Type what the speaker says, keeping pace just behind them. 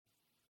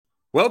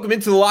Welcome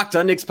into the Locked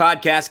On Knicks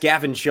podcast.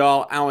 Gavin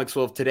Shaw, Alex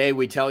Wolf. Today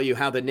we tell you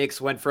how the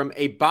Knicks went from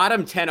a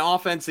bottom 10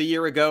 offense a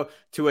year ago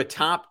to a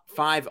top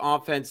 5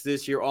 offense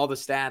this year. All the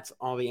stats,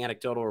 all the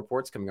anecdotal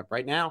reports coming up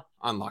right now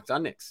on Locked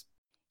On Knicks.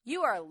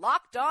 You are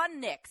Locked On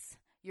Knicks,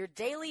 your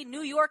daily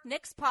New York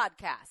Knicks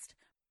podcast,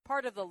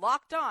 part of the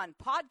Locked On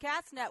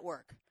Podcast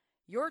Network,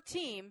 your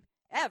team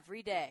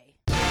every day.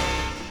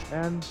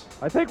 And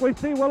I think we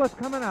see Willis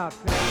coming out.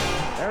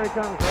 There he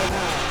comes right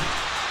now.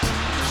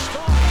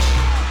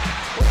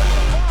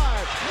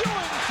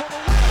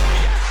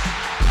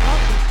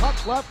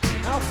 Puck left,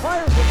 now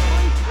fires it,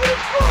 and he's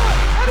good,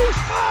 and he's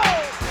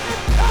fouled!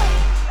 It's up,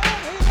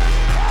 and he is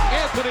fouled!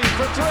 Anthony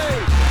for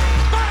three.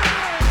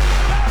 Bang!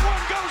 That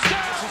one goes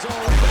down! This is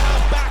all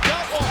rebound, back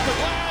up off the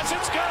glass,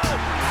 it's good!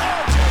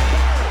 RJ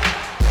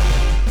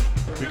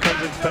Barrett!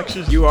 Becomes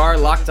infectious. You are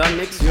Locked On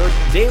Knicks, your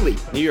daily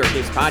New York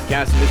Knicks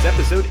podcast. And this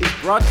episode is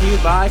brought to you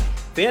by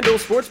FanDuel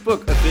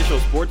Sportsbook, official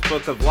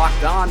sportsbook of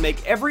Locked On.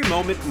 Make every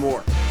moment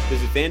more.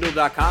 Visit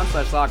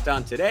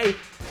FanDuel.com/LockedOn today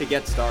to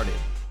get started.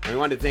 And we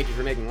wanted to thank you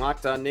for making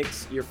Locked On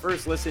Knicks your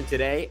first listen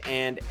today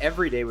and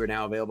every day. We're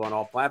now available on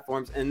all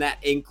platforms, and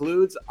that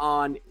includes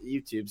on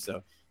YouTube. So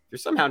if you're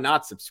somehow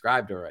not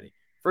subscribed already,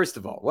 first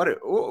of all, what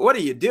are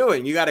you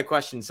doing? You got to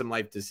question some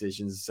life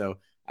decisions. So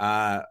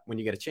when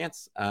you get a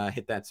chance,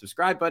 hit that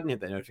subscribe button,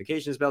 hit that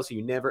notifications bell so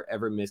you never,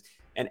 ever miss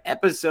an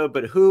episode.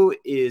 But who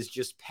is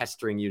just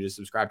pestering you to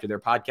subscribe to their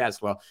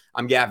podcast? Well,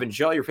 I'm Gavin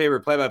Shaw, your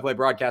favorite play-by-play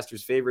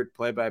broadcaster's favorite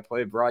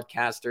play-by-play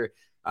broadcaster.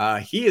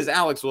 He is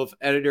Alex Wolf,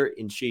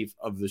 editor-in-chief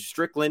of The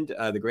Strickland,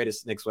 the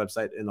greatest Knicks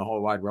website in the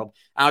whole wide world.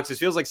 Alex, it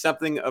feels like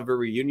something of a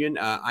reunion.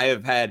 I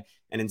have had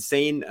an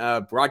insane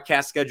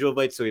broadcast schedule of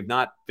late, so we've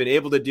not been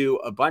able to do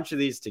a bunch of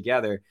these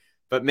together.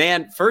 But,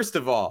 man, first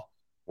of all,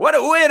 what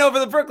a win over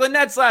the Brooklyn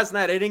Nets last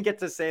night. I didn't get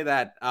to say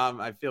that.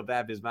 I feel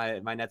bad because my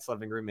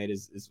Nets-loving roommate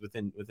is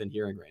within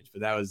hearing range.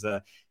 But that was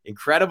an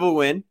incredible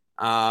win,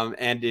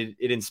 and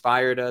it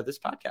inspired this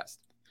podcast.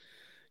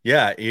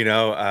 Yeah,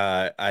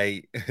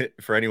 I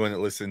for anyone that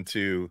listened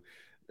to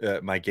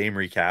my game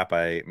recap,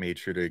 I made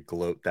sure to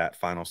gloat that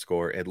final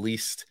score at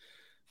least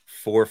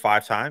 4 or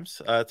 5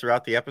 times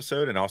throughout the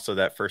episode, and also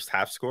that first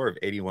half score of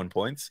 81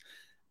 points.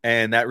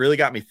 And that really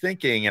got me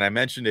thinking, and I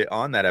mentioned it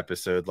on that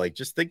episode, like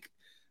just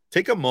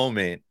take a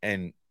moment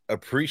and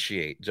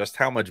appreciate just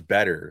how much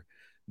better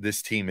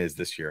this team is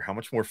this year, how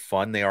much more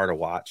fun they are to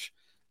watch,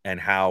 and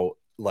how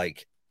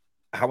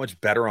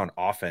much better on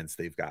offense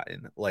they've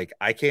gotten. Like,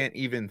 I can't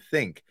even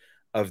think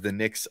of the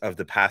Knicks of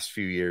the past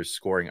few years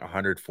scoring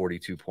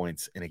 142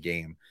 points in a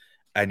game.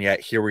 And yet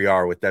here we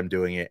are with them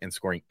doing it and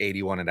scoring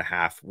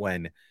 81.5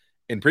 when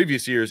in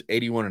previous years,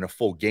 81 in a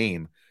full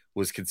game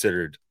was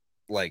considered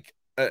like,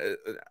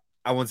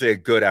 I wouldn't say a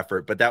good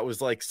effort, but that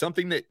was like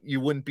something that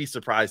you wouldn't be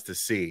surprised to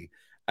see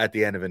at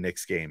the end of a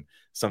Knicks game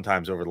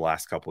sometimes over the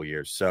last couple of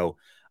years. So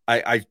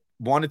I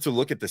wanted to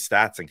look at the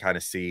stats and kind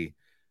of see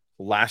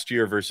last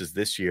year versus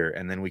this year,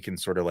 and then we can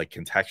sort of like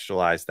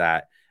contextualize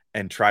that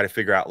and try to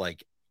figure out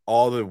like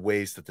all the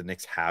ways that the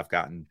Knicks have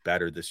gotten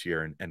better this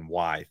year and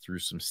why, through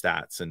some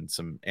stats and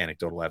some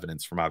anecdotal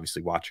evidence from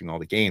obviously watching all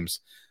the games,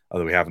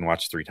 although we haven't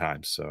watched 3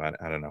 times. So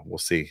I don't know. We'll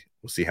see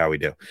how we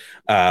do.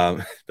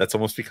 That's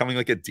almost becoming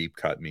like a deep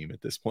cut meme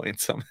at this point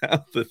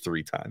somehow, the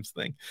 3 times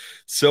thing.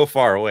 So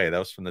far away. That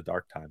was from the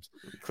dark times.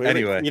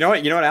 Clearly, anyway. You know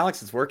what,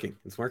 Alex? It's working.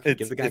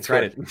 Give the guy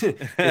credit.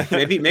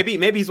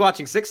 maybe he's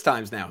watching 6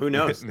 times now. Who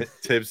knows?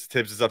 Tibbs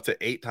is up to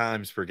 8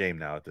 times per game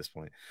now at this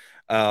point.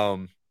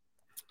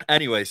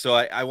 Anyway, so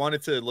I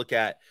wanted to look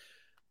at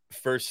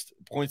first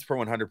points per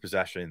 100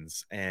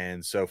 possessions.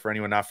 And so for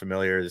anyone not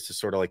familiar, this is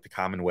sort of like the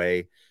common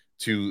way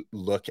to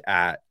look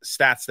at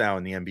stats now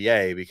in the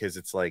NBA, because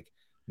it's like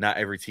not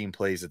every team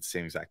plays at the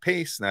same exact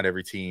pace. Not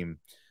every team,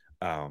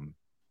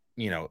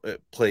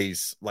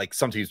 plays like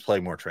some teams play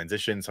more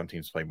transition. Some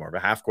teams play more of a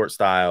half court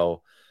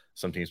style.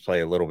 Some teams play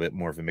a little bit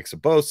more of a mix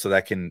of both. So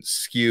that can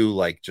skew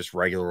like just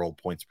regular old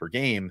points per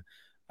game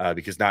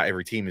because not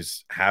every team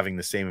is having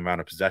the same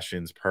amount of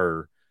possessions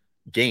per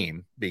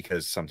game,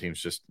 because some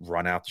teams just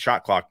run out the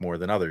shot clock more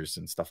than others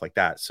and stuff like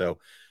that. So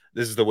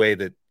this is the way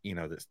that,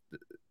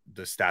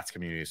 the stats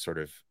community has sort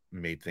of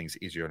made things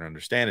easier to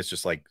understand. It's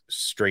just like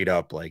straight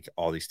up, like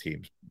all these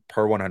teams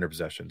per 100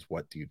 possessions,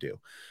 what do you do?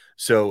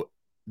 So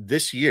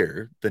this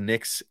year, the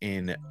Knicks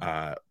in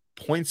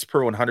points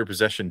per 100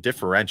 possession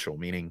differential,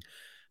 meaning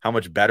how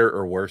much better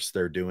or worse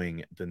they're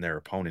doing than their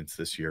opponents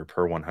this year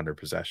per 100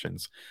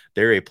 possessions.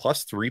 They're a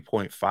plus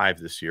 3.5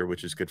 this year,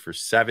 which is good for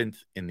 7th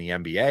in the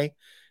NBA.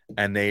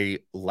 And they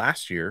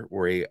last year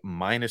were a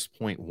minus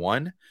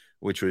 0.1,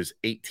 which was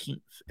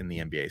 18th in the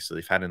NBA. So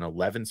they've had an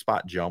 11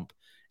 spot jump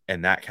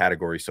in that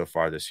category so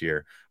far this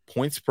year.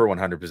 Points per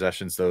 100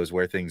 possessions, though, is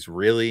where things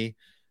really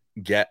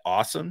get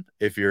awesome.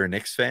 If you're a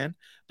Knicks fan,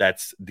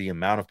 that's the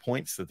amount of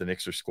points that the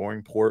Knicks are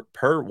scoring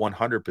per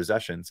 100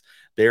 possessions.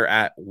 They're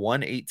at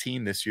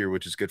 118 this year,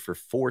 which is good for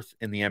 4th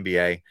in the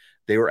NBA.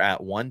 They were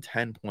at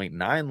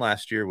 110.9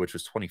 last year, which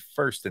was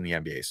 21st in the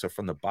NBA. So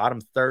from the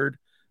bottom third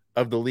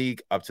of the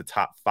league up to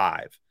top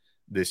 5,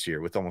 this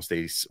year with almost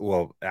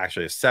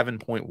actually a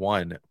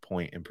 7.1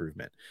 point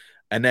improvement.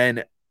 And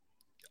then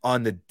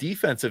on the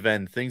defensive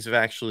end, things have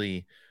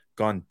actually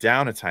gone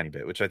down a tiny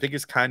bit, which I think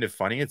is kind of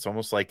funny. It's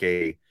almost like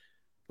a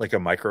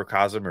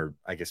microcosm, or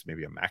I guess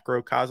maybe a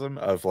macrocosm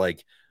of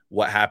like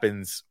what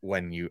happens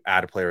when you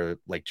add a player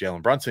like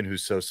Jalen Brunson,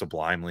 who's so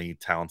sublimely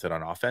talented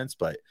on offense,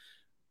 but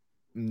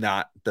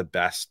not the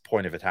best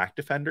point of attack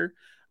defender.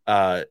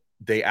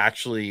 They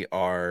actually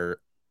are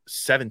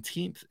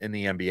 17th in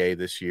the NBA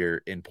this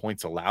year in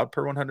points allowed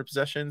per 100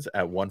 possessions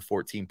at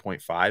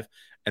 114.5,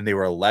 and they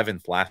were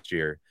 11th last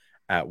year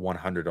at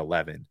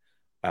 111.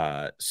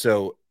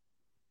 So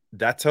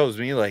that tells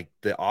me like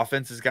the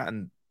offense has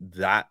gotten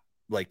that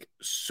like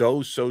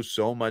so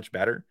much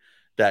better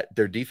that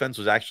their defense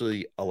was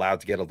actually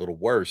allowed to get a little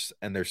worse,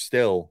 and they're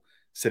still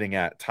sitting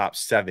at top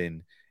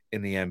 7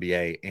 in the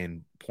NBA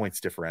in points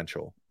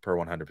differential per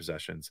 100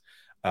 possessions.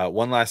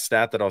 One last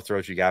stat that I'll throw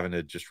at you, Gavin,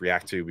 to just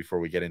react to before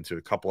we get into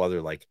a couple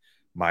other like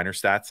minor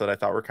stats that I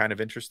thought were kind of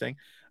interesting.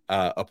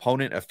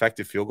 Opponent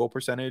effective field goal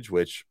percentage,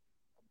 which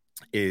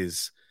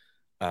is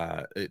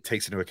it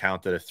takes into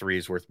account that a 3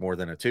 is worth more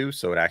than a 2.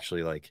 So it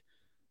actually like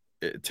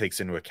it takes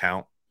into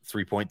account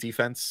 3-point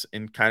defense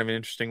in kind of an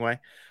interesting way.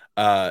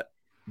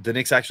 The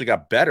Knicks actually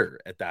got better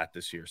at that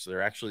this year. So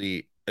they're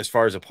actually, as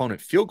far as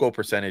opponent field goal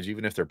percentage,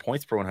 even if their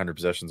points per 100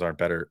 possessions aren't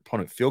better,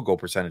 opponent field goal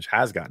percentage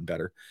has gotten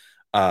better.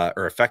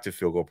 Or effective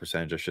field goal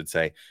percentage, I should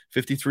say,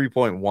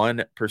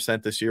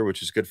 53.1% this year,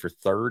 which is good for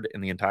 3rd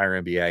in the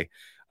entire NBA,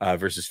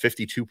 versus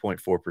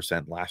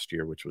 52.4% last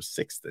year, which was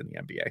 6th in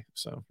the NBA.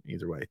 So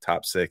either way,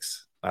 top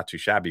 6, not too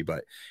shabby,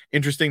 but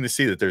interesting to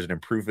see that there's an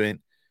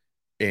improvement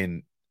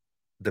in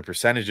the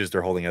percentages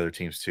they're holding other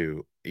teams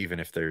to, even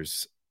if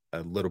there's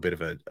a little bit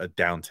of a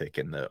downtick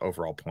in the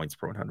overall points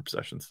per 100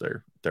 possessions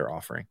they're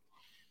offering.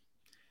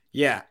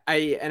 Yeah,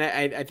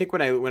 I think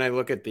when I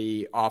look at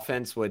the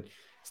offense, what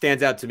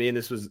stands out to me, and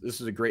this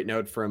was a great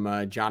note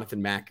from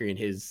Jonathan Macri in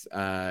his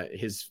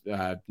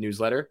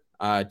newsletter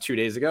 2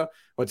 days ago.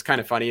 What's kind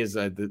of funny is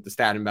the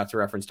stat I'm about to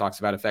reference talks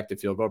about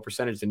effective field goal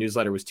percentage. The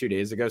newsletter was 2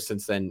 days ago.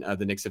 Since then,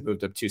 the Knicks have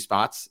moved up 2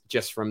 spots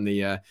just from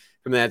the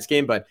Nets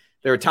game, but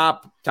they're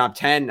top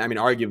 10. I mean,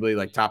 arguably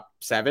like top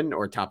 7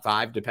 or top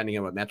 5, depending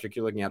on what metric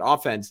you're looking at.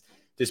 Offense,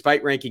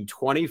 despite ranking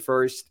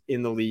 21st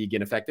in the league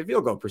in effective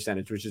field goal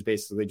percentage, which is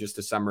basically just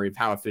a summary of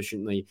how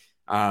efficiently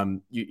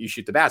you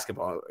shoot the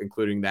basketball,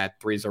 including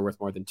that 3s are worth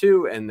more than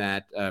 2 and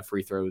that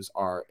free throws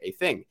are a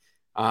thing.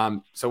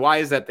 So why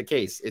is that the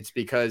case? It's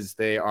because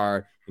they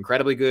are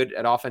incredibly good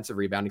at offensive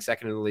rebounding,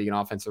 2nd in the league in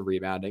offensive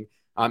rebounding,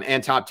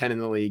 and top 10 in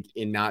the league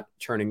in not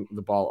turning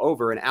the ball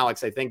over. And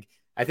Alex, I think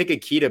a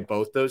key to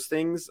both those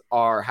things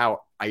are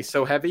how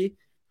ISO heavy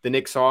the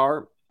Knicks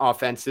are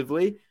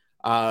offensively.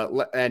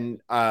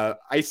 And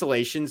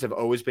isolations have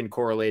always been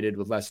correlated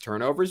with less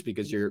turnovers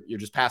because you're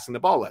just passing the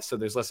ball less. So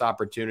there's less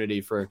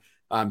opportunity for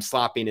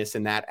sloppiness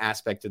in that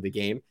aspect of the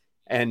game.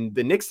 And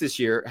the Knicks this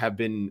year have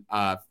been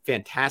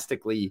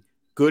fantastically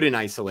good in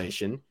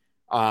isolation.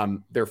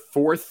 They're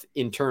 4th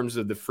in terms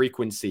of the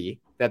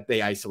frequency that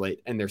they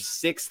isolate, and they're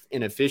 6th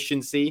in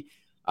efficiency.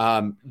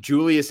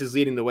 Julius is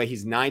leading the way.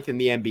 He's 9th in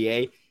the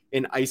NBA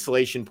in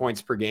isolation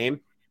points per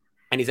game.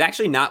 And he's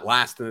actually not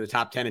last in the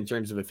top 10 in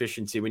terms of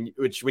efficiency,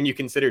 when you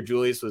consider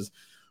Julius was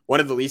one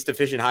of the least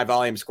efficient high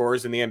volume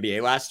scorers in the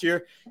NBA last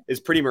year,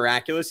 is pretty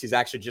miraculous. He's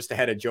actually just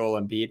ahead of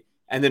Joel Embiid.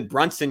 And then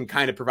Brunson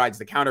kind of provides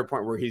the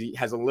counterpoint where he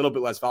has a little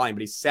bit less volume,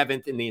 but he's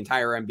 7th in the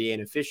entire NBA in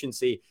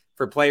efficiency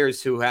for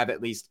players who have at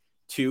least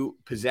 2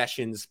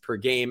 possessions per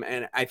game.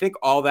 And I think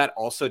all that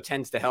also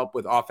tends to help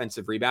with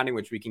offensive rebounding,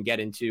 which we can get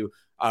into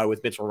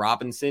with Mitchell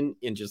Robinson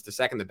in just a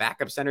second, the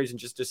backup centers in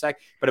just a sec.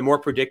 But a more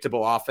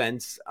predictable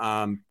offense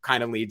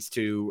kind of leads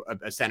to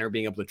a center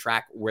being able to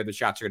track where the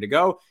shots are going to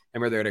go and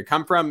where they're going to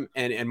come from.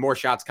 And more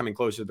shots coming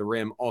closer to the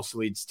rim also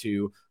leads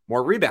to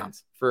more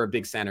rebounds for a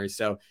big center.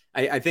 So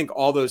I think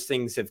all those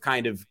things have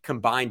kind of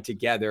combined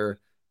together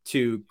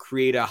to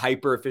create a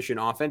hyper efficient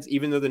offense,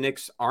 even though the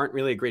Knicks aren't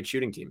really a great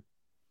shooting team.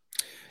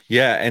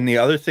 Yeah, and the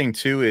other thing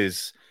too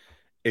is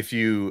if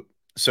you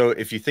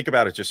think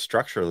about it just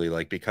structurally,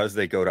 like because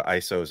they go to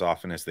ISO as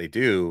often as they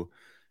do,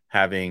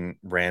 having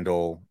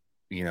Randall,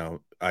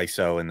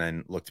 ISO and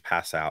then look to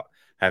pass out,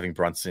 having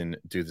Brunson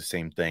do the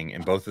same thing,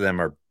 and both of them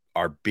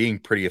are being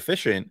pretty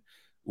efficient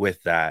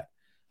with that.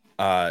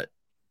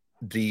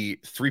 The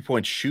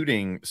 3-point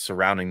shooting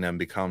surrounding them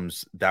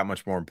becomes that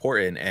much more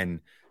important. And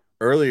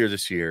earlier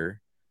this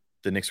year,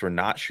 the Knicks were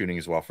not shooting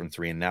as well from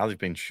 3, and now they've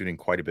been shooting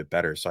quite a bit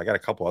better. So I got a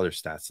couple other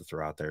stats to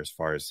throw out there as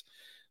far as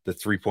the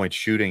 3-point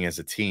shooting as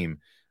a team.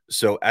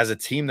 So as a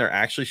team, they're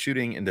actually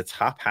shooting in the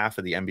top half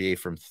of the NBA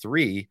from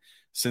 3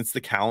 since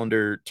the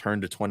calendar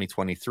turned to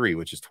 2023,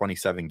 which is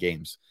 27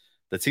 games.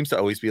 That seems to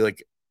always be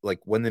like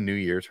when the new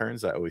year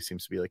turns, that always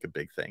seems to be like a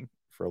big thing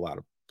for a lot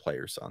of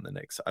players on the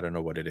Knicks. I don't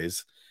know what it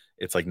is.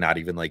 It's like not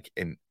even like,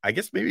 and I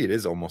guess maybe it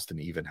is almost an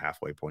even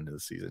halfway point of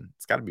the season.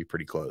 It's got to be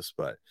pretty close,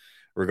 but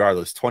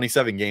regardless,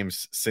 27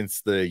 games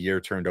since the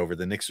year turned over,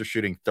 the Knicks are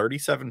shooting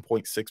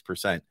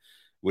 37.6%,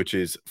 which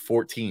is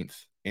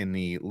 14th in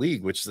the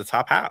league, which is the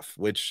top half,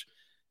 which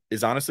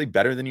is honestly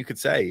better than you could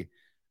say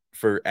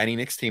for any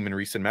Knicks team in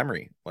recent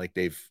memory. Like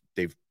they've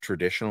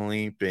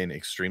traditionally been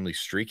extremely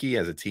streaky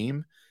as a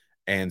team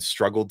and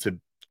struggled to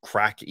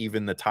crack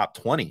even the top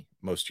 20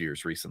 most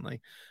years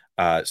recently.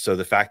 So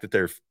the fact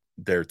that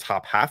they're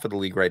top half of the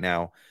league right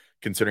now,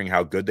 considering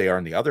how good they are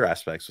in the other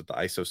aspects with the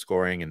ISO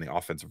scoring and the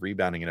offensive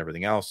rebounding and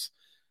everything else,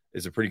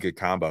 is a pretty good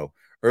combo.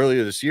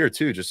 Earlier this year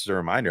too, just as a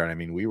reminder, and I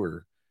mean, we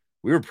were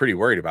pretty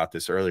worried about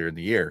this earlier in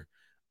the year.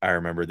 I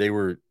remember they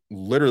were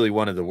literally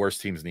one of the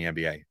worst teams in the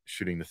NBA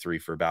shooting the three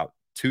for about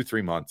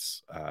 2-3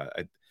 months.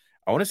 I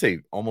want to say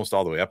almost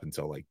all the way up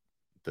until like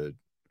the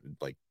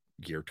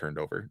year turned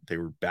over. They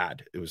were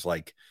bad. It was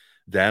like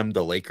them,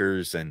 the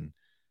Lakers, and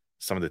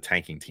some of the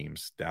tanking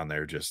teams down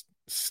there just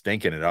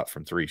stinking it up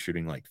from three,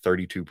 shooting like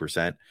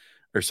 32%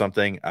 or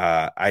something.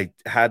 I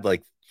had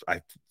like,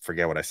 I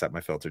forget what I set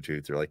my filter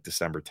to through like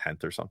December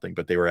 10th or something,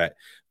 but they were at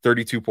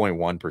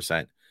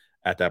 32.1%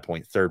 at that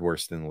point, third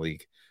worst in the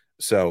league.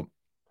 So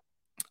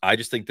I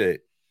just think that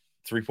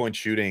 3-point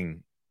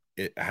shooting,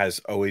 it has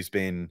always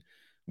been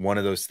one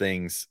of those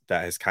things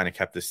that has kind of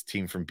kept this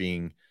team from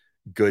being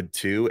good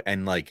too.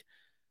 And like,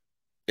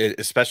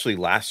 especially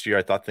last year,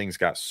 I thought things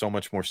got so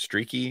much more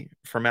streaky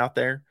from out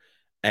there.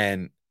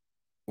 And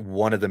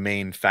one of the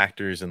main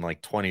factors in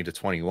like 20 to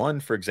 21,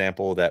 for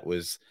example, that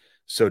was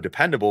so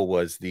dependable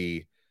was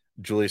the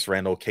Julius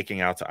Randle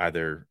kicking out to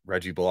either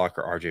Reggie Bullock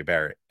or RJ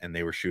Barrett. And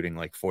they were shooting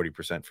like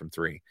 40% from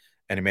three,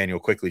 and Emmanuel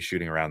quickly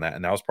shooting around that.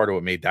 And that was part of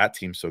what made that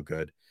team so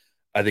good.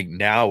 I think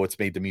now what's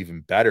made them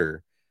even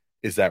better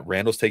is that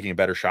Randle's taking a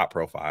better shot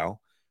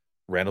profile.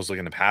 Randle's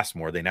looking to pass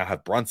more. They now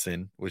have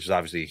Brunson, which is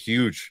obviously a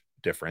huge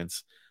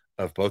difference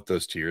of both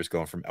those tiers,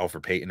 going from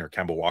Elfrid Payton or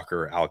Kemba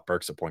Walker or Alec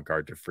Burks at point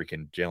guard to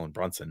freaking Jalen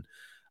Brunson,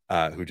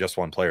 who just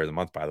won Player of the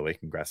Month, by the way.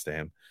 Congrats to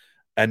him.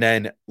 And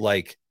then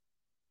like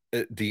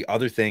the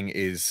other thing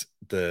is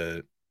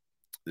the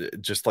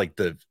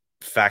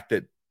fact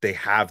that they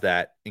have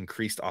that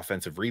increased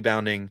offensive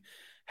rebounding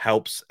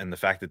helps, and the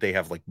fact that they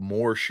have like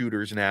more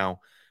shooters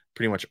now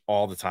pretty much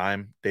all the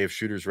time. They have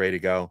shooters ready to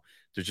go.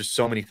 There's just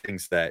so many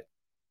things that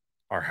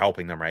are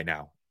helping them right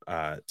now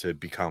to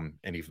become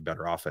an even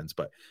better offense.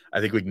 But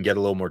I think we can get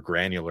a little more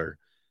granular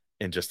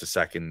in just a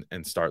second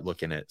and start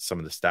looking at some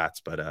of the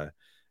stats. But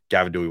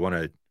Gavin, do we want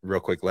to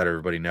real quick let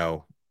everybody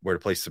know where to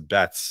place some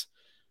bets,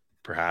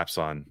 perhaps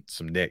on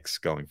some Knicks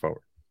going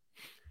forward?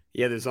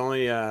 Yeah, there's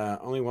only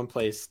one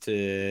place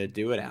to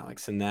do it,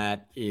 Alex, and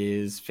that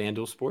is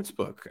FanDuel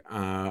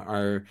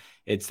Sportsbook.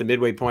 It's the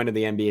midway point of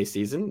the NBA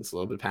season. It's a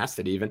little bit past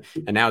it even,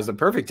 and now is the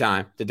perfect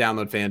time to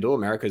download FanDuel,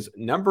 America's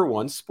 #1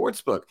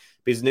 sportsbook,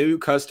 because new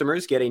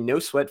customers get a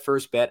no-sweat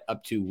first bet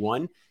up to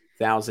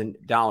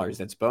 $1,000.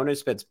 That's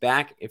bonus bets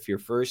back if your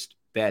first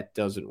bet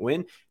doesn't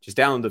win. Just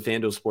download the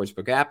FanDuel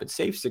Sportsbook app. It's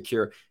safe,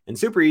 secure, and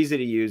super easy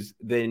to use.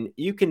 Then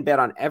you can bet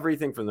on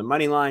everything from the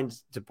money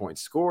lines to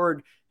points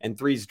scored and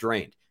threes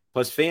drained.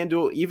 Plus,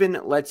 FanDuel even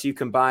lets you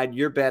combine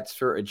your bets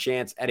for a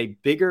chance at a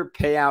bigger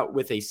payout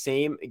with a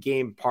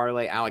same-game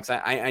parlay. Alex,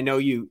 I know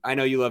you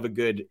love a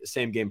good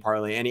same-game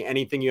parlay.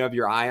 Anything you have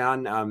your eye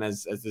on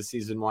as the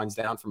season winds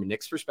down from a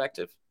Knicks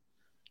perspective?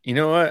 You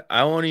know what?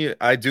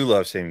 I do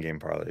love same-game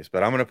parlays,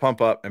 but I'm going to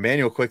pump up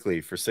Emmanuel quickly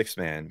for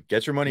 6-man.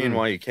 Get your money in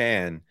while you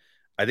can.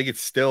 I think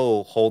it's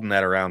still holding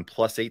that around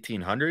plus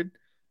 1,800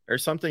 or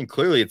something.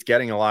 Clearly, it's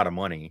getting a lot of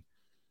money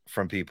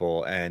from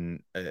people,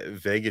 and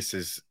Vegas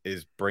is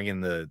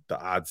bringing the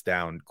odds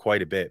down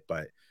quite a bit,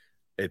 but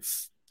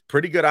it's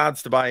pretty good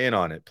odds to buy in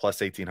on it. Plus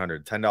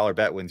 1,800, $10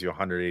 bet wins you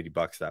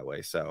 $180 that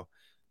way. So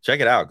check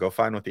it out. Go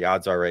find what the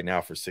odds are right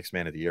now for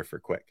 6-man of the year for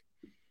quick.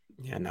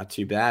 Yeah, not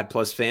too bad.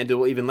 Plus,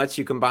 FanDuel even lets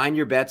you combine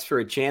your bets for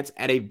a chance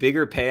at a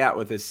bigger payout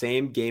with the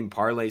same game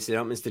parlay, so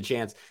don't miss the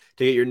chance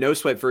to get your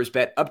no-sweat first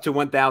bet up to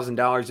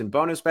 $1,000 in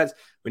bonus bets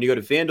when you go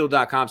to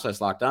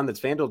FanDuel.com/lockedon. That's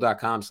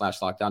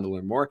FanDuel.com/lockedon to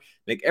learn more.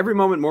 Make every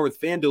moment more with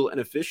FanDuel, an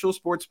official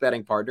sports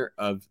betting partner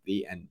of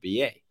the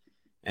NBA.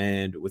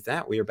 And with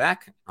that, we are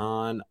back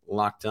on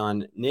Locked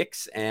On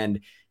Knicks. And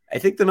I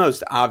think the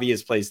most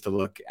obvious place to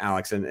look,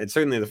 Alex, and it's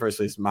certainly the first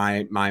place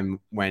my mind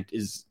went,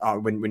 is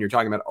when you're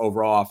talking about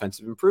overall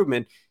offensive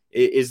improvement,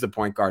 is the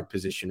point guard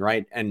position,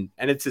 right? And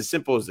it's as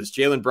simple as this.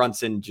 Jalen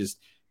Brunson just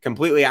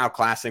completely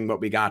outclassing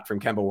what we got from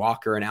Kemba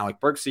Walker and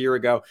Alec Burks a year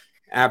ago,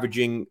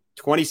 averaging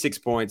 26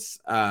 points,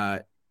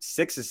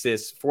 6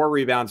 assists, 4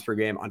 rebounds per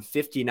game on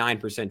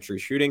 59% true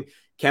shooting.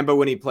 Kemba,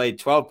 when he played,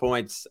 12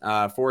 points,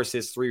 4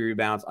 assists, 3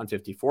 rebounds on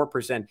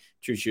 54%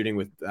 true shooting,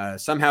 with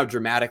somehow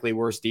dramatically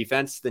worse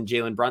defense than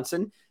Jalen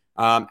Brunson.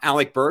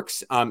 Alec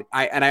Burks,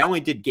 I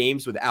only did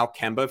games without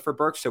Kemba for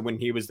Burks, so when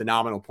he was the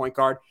nominal point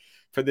guard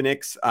for the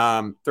Knicks,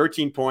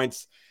 13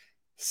 points,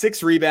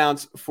 6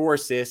 rebounds, 4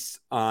 assists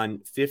on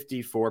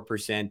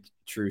 54%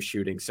 true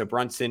shooting. So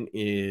Brunson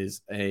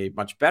is a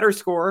much better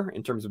scorer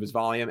in terms of his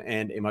volume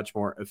and a much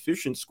more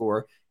efficient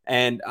scorer.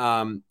 And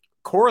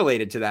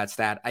correlated to that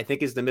stat, I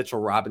think, is the Mitchell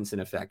Robinson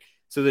effect.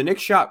 So the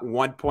Knicks shot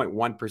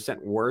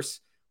 1.1%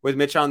 worse with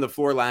Mitch on the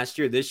floor last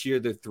year. This year,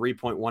 they're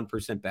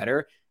 3.1%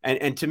 better.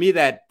 And to me,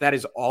 that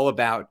is all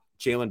about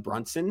Jalen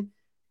Brunson.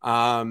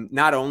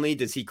 Not only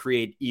does he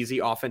create easy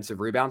offensive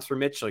rebounds for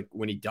Mitch, like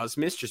when he does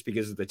miss, just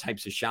because of the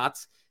types of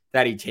shots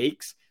that he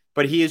takes,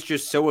 but he is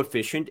just so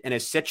efficient and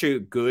is such a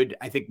good,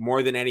 I think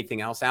more than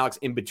anything else, Alex,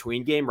 in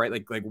between game, right?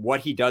 Like what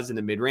he does in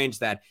the mid range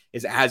that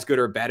is as good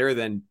or better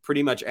than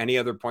pretty much any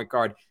other point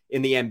guard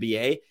in the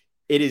NBA.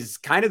 It is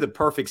kind of the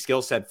perfect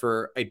skill set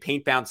for a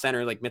paint bound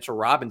center like Mitchell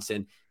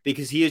Robinson,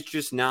 because he is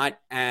just not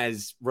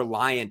as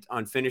reliant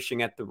on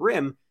finishing at the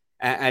rim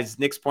as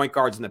Knicks point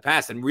guards in the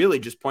past, and really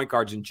just point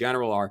guards in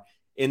general are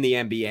in the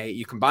NBA.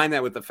 You combine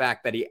that with the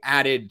fact that he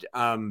added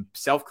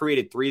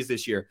self-created threes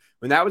this year,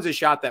 when that was a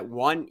shot that,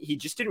 one, he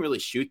just didn't really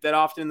shoot that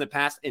often in the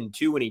past, and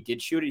two, when he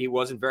did shoot it, he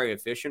wasn't very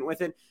efficient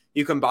with it.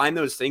 You combine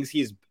those things,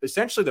 he's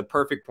essentially the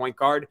perfect point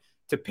guard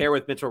to pair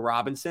with Mitchell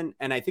Robinson,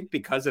 and I think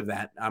because of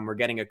that, we're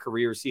getting a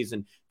career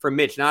season for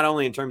Mitch, not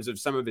only in terms of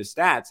some of his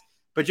stats,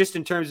 but just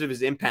in terms of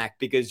his impact,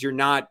 because you're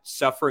not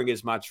suffering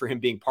as much for him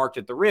being parked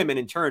at the rim, and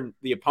in turn,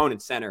 the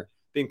opponent's center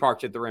being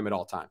parked at the rim at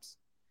all times.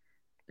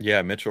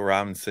 Yeah, Mitchell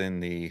Robinson,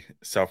 the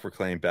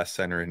self-proclaimed best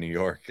center in New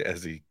York,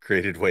 as he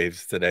created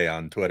waves today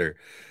on Twitter.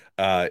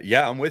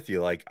 Yeah, I'm with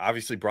you. Like,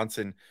 obviously,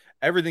 Brunson,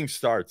 everything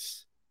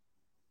starts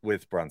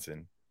with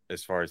Brunson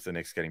as far as the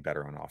Knicks getting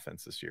better on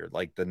offense this year.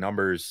 Like, the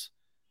numbers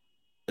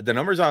I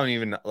don't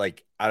even,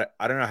 like, I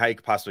don't know how you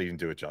could possibly even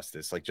do it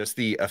justice. Like, just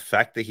the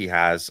effect that he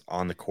has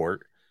on the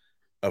court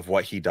of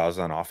what he does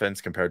on offense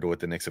compared to what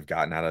the Knicks have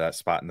gotten out of that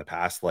spot in the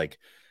past. Like,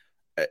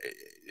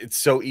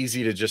 it's so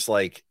easy to just,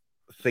 like,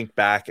 think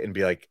back and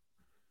be like,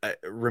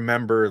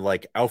 remember,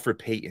 like, Alfred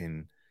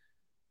Payton,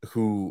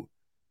 who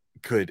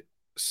could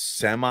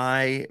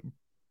semi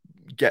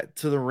get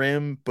to the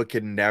rim but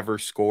could never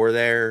score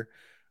there,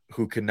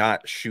 who could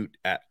not shoot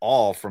at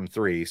all from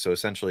three. So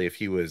essentially, if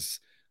he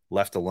was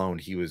left alone,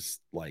 he was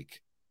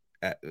like,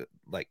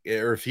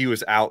 or if he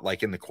was out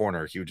like in the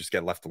corner, he would just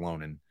get left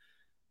alone.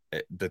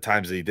 And the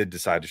times that he did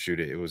decide to shoot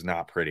it, it was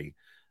not pretty.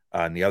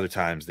 And the other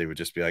times they would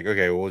just be like,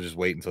 okay, well, we'll just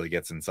wait until he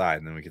gets inside,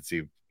 and then we could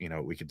see,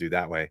 we could do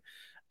that way.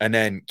 And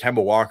then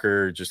Kemba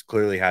Walker just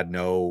clearly had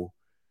no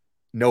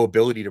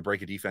ability to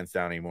break a defense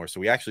down anymore. So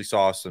we actually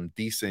saw some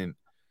decent,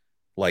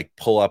 like,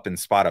 pull up and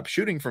spot up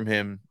shooting from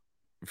him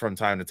from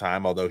time to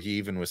time, although he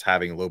even was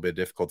having a little bit of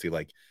difficulty,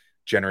 like,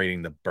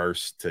 generating the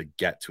burst to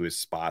get to his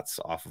spots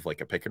off of,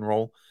 like, a pick and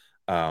roll,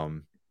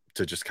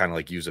 to just kind of,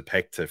 like, use a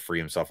pick to free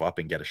himself up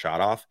and get a shot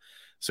off.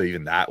 So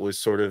even that was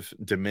sort of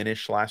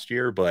diminished last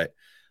year, but,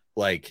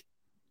 like,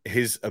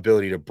 his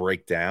ability to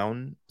break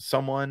down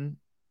someone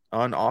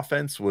on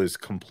offense was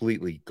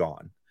completely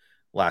gone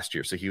last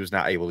year. So he was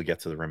not able to get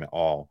to the rim at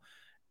all.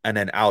 And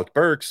then Alec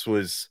Burks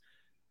was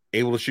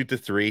able to shoot the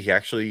three. He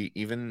actually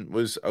even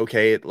was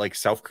okay at, like,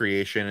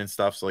 self-creation and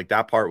stuff. So, like,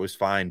 that part was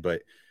fine.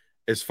 But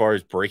as far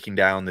as breaking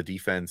down the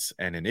defense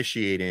and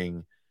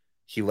initiating,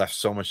 he left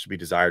so much to be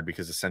desired,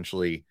 because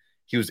essentially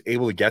he was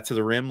able to get to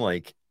the rim,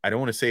 like, I don't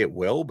want to say at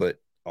will, but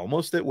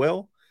almost at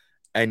will,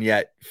 and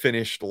yet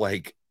finished,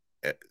 like,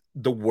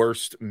 the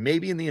worst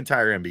maybe in the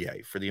entire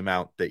NBA for the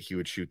amount that he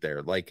would shoot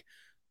there. Like,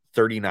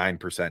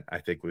 39%, I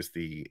think, was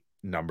the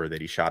number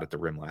that he shot at the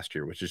rim last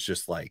year, which is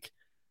just like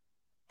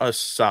a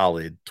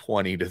solid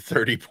 20 to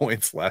 30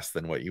 points less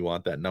than what you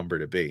want that number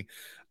to be,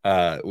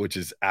 which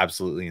is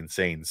absolutely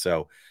insane.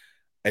 So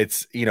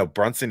it's,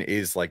 Brunson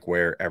is, like,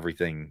 where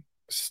everything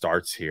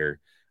starts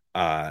here.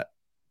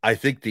 I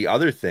think the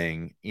other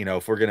thing,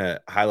 if we're going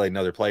to highlight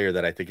another player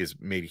that I think has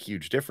made a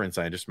huge difference,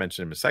 I just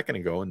mentioned him a second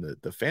ago in the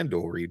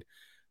FanDuel read,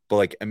 but,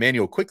 like,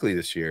 Immanuel Quickley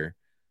this year,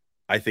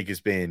 I think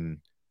has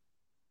been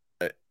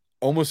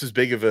almost as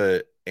big of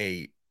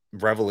a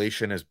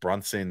revelation as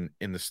Brunson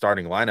in the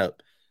starting lineup.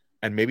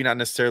 And maybe not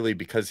necessarily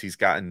because he's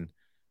gotten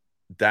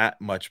that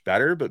much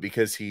better, but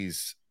because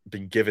he's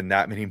been given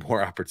that many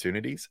more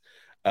opportunities.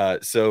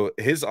 So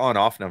his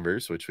on-off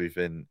numbers, which we've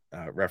been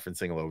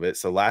referencing a little bit.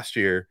 So last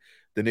year,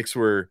 the Knicks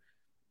were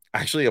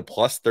actually a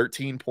plus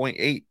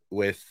 13.8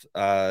 with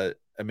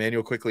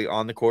Immanuel Quickley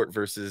on the court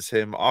versus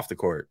him off the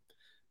court,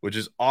 which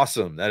is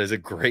awesome. That is a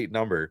great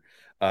number.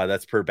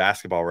 That's per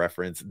Basketball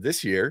Reference.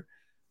 This year,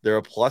 they're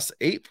a plus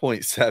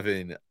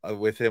 8.7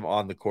 with him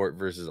on the court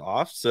versus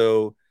off.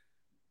 So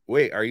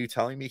wait, are you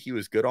telling me he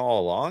was good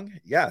all along?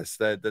 Yes,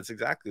 that's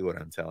exactly what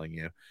I'm telling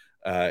you.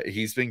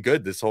 He's been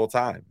good this whole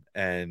time,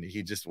 and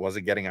he just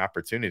wasn't getting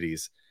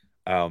opportunities.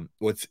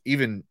 What's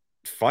even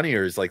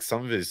funnier is, like,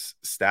 some of his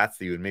stats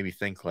that you would maybe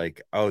think,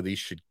 like, oh,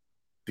 these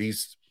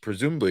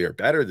presumably are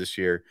better this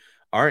year,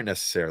 aren't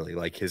necessarily.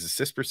 Like, his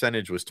assist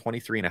percentage was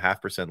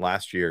 23.5%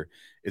 last year,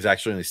 is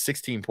actually only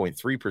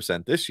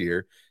 16.3% this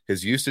year.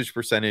 His usage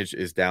percentage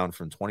is down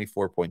from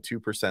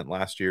 24.2%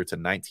 last year to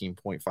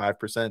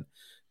 19.5%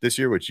 this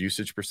year, which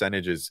usage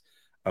percentage is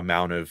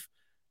amount of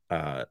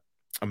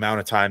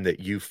time that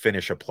you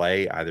finish a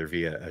play either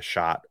via a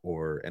shot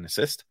or an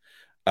assist.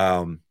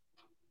 But,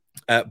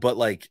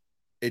 like,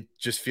 it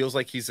just feels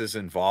like he's as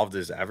involved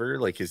as ever.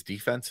 Like, his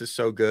defense is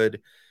so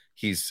good.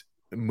 He's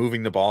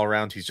moving the ball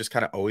around. He's just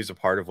kind of always a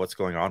part of what's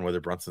going on, whether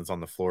Brunson's on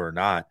the floor or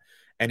not.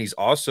 And he's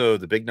also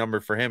the big number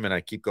for him. And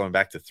I keep going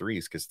back to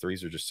threes because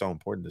threes are just so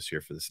important this year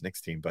for this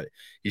Knicks team, but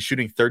he's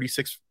shooting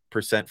 36%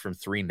 from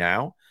three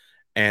now,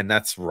 and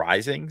that's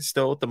rising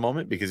still at the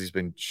moment because he's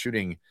been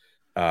shooting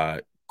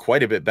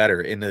quite a bit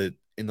better in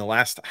the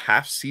last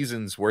half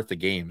season's worth of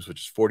games,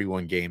 which is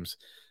 41 games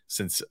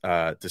since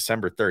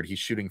December 3rd. He's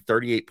shooting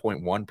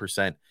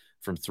 38.1%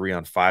 from three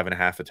on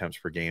 5.5 attempts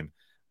per game.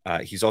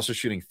 He's also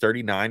shooting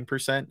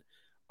 39%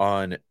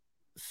 on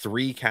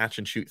 3 catch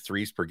and shoot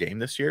threes per game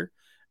this year.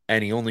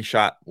 And he only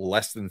shot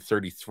less than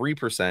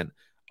 33%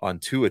 on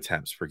 2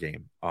 attempts per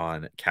game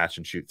on catch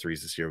and shoot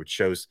threes this year, which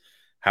shows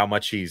how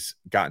much he's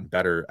gotten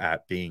better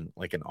at being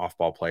like an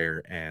off-ball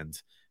player and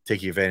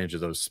taking advantage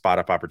of those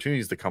spot-up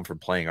opportunities that come from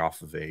playing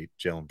off of a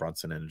Jalen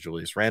Brunson and a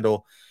Julius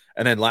Randle.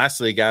 And then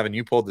lastly, Gavin,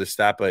 you pulled this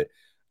stat, but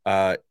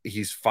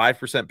he's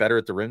 5% better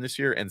at the rim this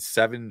year and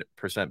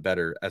 7%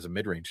 better as a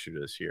mid-range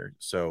shooter this year.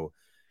 So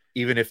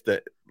even if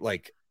the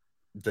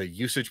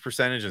usage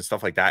percentage and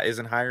stuff like that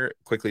isn't higher,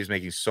 Quickley is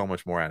making so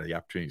much more out of the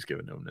opportunities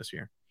given to him this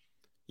year.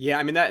 Yeah,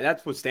 I mean,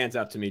 that's what stands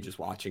out to me just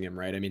watching him,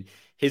 right? I mean,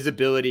 his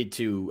ability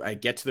to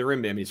get to the rim,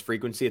 I mean, his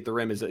frequency at the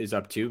rim is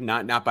up too,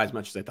 not by as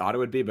much as I thought it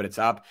would be, but it's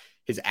up.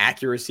 His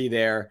accuracy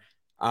there.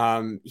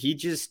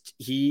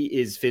 He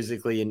is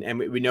physically, and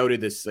we noted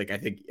this, like, I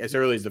think as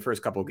early as the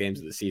first couple of games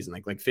of the season,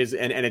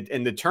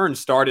 and the turn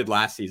started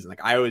last season.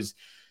 Like, I always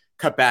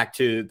cut back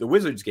to the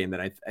Wizards game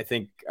that I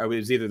think it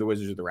was either the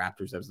Wizards or the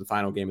Raptors. That was the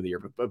final game of the year,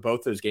 but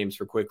both those games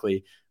for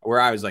Quickley, where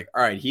I was like,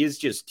 all right, he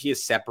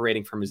is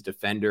separating from his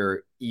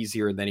defender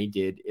easier than he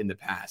did in the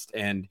past.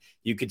 And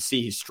you could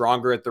see he's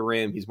stronger at the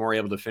rim. He's more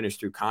able to finish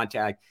through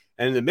contact.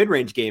 And in the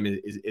mid-range game,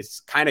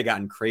 it's kind of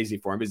gotten crazy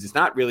for him because it's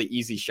not really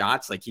easy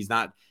shots. Like, he's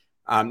not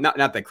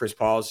that Chris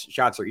Paul's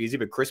shots are easy,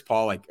 but Chris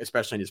Paul, like,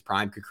 especially in his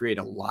prime, could create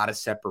a lot of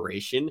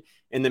separation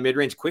in the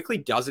mid-range. Quickley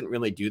doesn't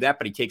really do that,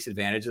 but he takes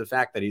advantage of the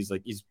fact that he's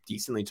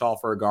decently tall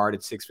for a guard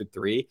at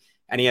 6'3",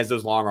 and he has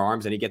those long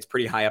arms, and he gets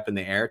pretty high up in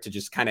the air to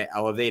just kind of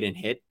elevate and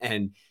hit.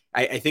 And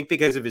I think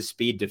because of his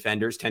speed,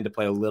 defenders tend to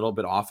play a little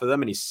bit off of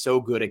them, and he's so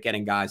good at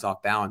getting guys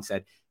off balance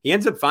that he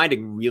ends up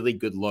finding really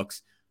good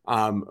looks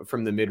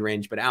from the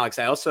mid-range. But Alex,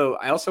 I also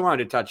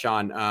wanted to touch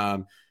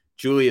on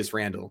Julius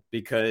Randle,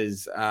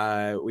 because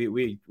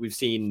we've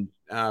seen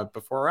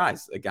before our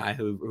eyes a guy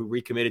who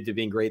recommitted to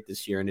being great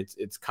this year, and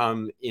it's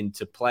come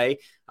into play.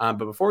 But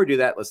before we do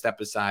that, let's step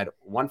aside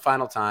one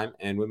final time,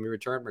 and when we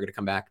return, we're going to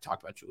come back and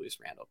talk about Julius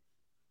Randle.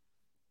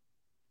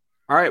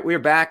 All right, we're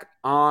back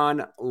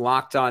on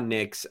Locked On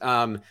Knicks.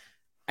 I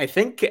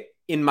think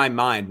in my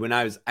mind, when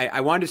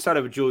I wanted to start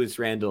off with Julius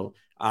Randle,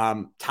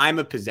 time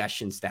of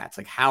possession stats,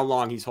 like how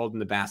long he's holding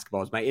the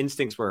basketballs. My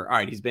instincts were, all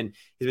right, he's been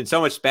so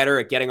much better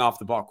at getting off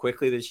the ball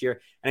quickly this year.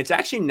 And it's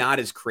actually not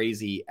as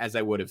crazy as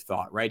I would have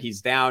thought, right?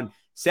 He's down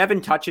 7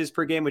 touches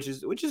per game, which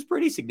is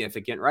pretty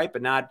significant, right?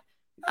 But not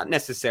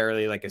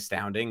necessarily like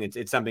astounding.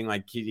 It's something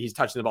like he's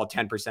touching the ball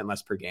 10%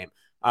 less per game.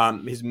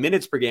 His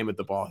minutes per game with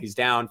the ball, he's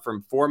down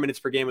from 4 minutes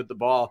per game with the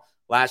ball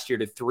last year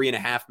to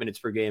 3.5 minutes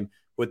per game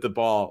with the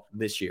ball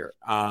this year.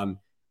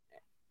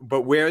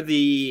 But where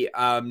the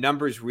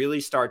numbers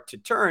really start to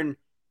turn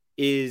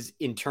is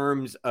in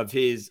terms of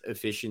his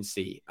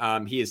efficiency.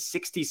 He is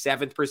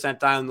 67th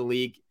percentile in the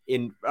league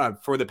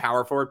for the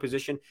power forward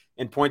position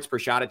in points per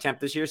shot attempt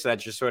this year. So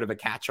that's just sort of a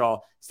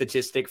catch-all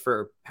statistic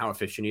for how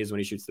efficient he is when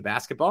he shoots the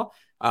basketball.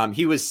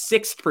 He was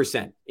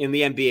 6th% in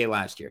the NBA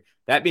last year.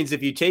 That means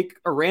if you take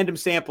a random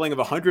sampling of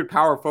 100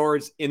 power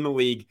forwards in the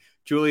league,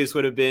 Julius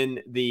would have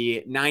been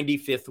the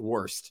 95th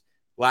worst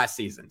last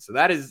season. So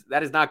that is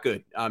not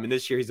good. And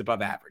this year he's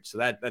above average. So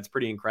that's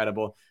pretty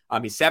incredible.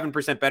 He's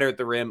 7% better at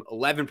the rim,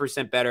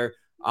 11% better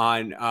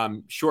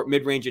on short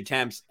mid-range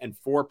attempts, and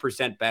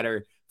 4%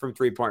 better from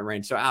 3-point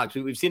range. So Alex,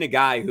 we've seen a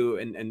guy who,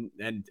 and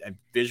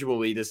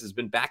visually this has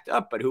been backed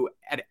up, but who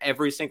at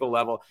every single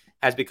level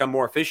has become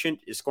more efficient,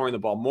 is scoring the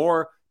ball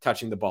more,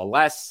 touching the ball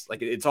less.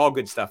 Like, it's all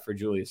good stuff for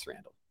Julius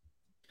Randle.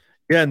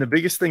 Yeah. And the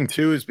biggest thing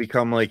too has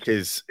become like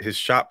his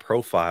shot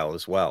profile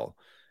as well.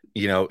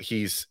 You know,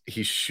 he's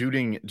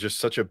shooting just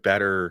such a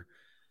better,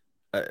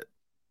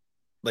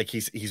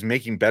 he's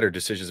making better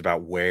decisions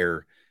about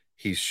where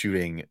he's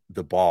shooting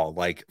the ball.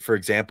 Like, for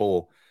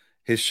example,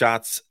 his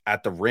shots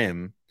at the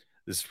rim,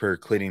 this is for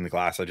cleaning the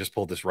glass. I just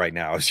pulled this right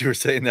now as you were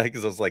saying that,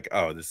 because I was like,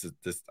 oh, this.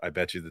 I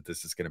bet you that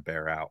this is going to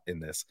bear out in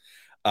this.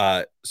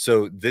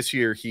 So this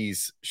year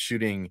he's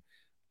shooting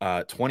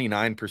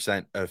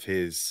 29% of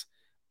his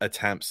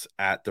attempts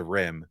at the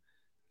rim,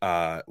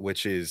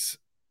 which is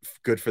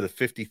good for the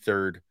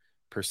 53rd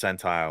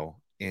percentile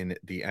in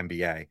the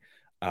NBA.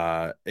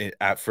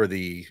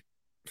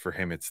 For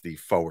him, it's the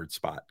forward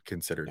spot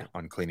considered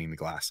on cleaning the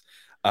glass.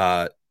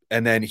 And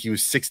then he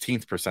was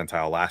 16th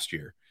percentile last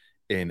year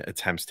in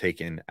attempts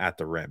taken at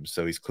the rim.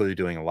 So he's clearly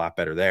doing a lot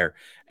better there.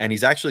 And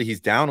he's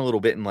down a little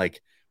bit in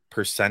like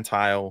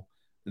percentile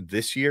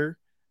this year,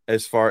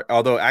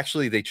 although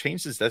actually they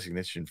changed his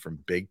designation from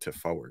big to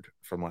forward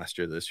from last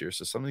year to this year.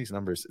 So some of these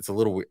numbers, it's a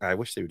little, I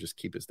wish they would just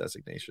keep his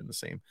designation the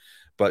same.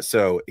 But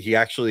so he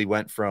actually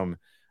went from,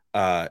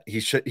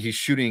 he's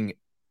shooting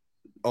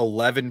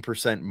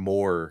 11%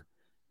 more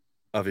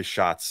of his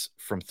shots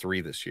from 3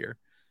 this year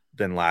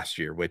than last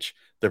year, which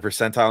the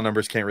percentile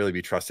numbers can't really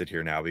be trusted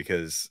here now,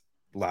 because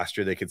last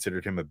year they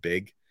considered him a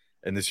big,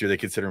 and this year they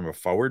consider him a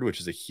forward, which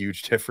is a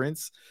huge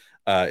difference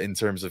in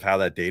terms of how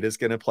that data is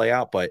going to play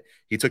out. But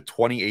he took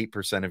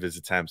 28% of his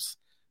attempts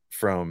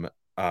from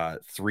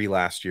 3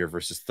 last year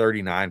versus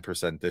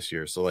 39% this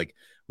year. So like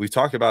we've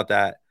talked about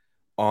that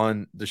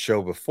on the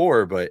show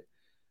before, but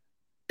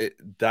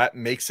that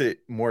makes it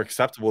more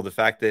acceptable. The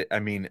fact that, I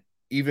mean,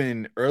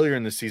 even earlier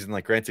in the season,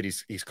 like granted,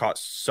 he's caught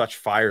such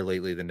fire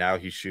lately that now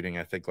he's shooting,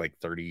 I think, like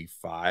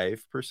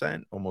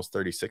 35%, almost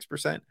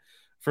 36%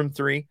 from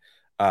 3.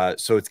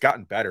 So it's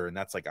gotten better, and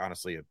that's like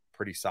honestly a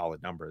pretty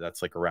solid number.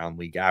 That's like around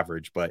league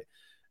average. But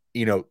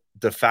you know,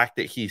 the fact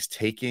that he's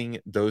taking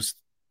those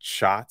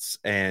shots,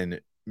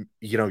 and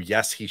you know,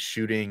 yes, he's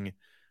shooting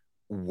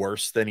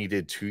worse than he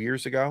did 2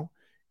 years ago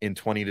in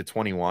 20 to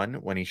 21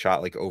 when he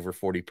shot like over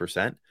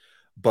 40%.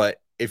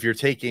 But if you're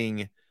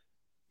taking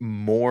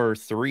more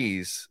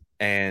threes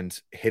and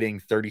hitting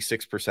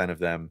 36% of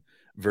them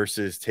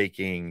versus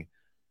taking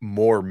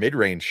more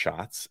mid-range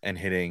shots and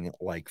hitting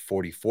like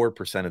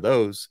 44% of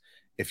those,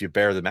 if you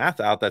bear the math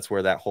out, that's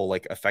where that whole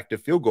like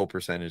effective field goal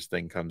percentage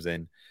thing comes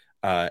in.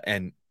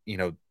 And, you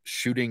know,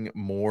 shooting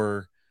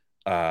more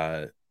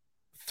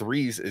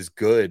threes is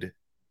good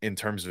in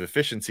terms of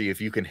efficiency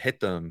if you can hit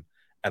them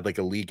at like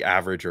a league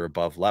average or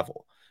above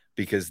level,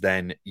 because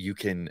then you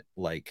can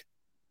like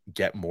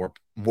get more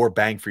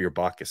bang for your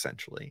buck.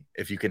 Essentially,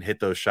 if you can hit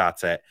those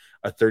shots at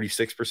a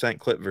 36%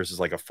 clip versus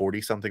like a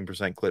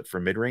 40-something% clip for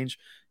mid-range,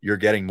 you're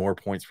getting more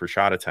points per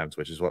shot attempt,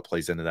 which is what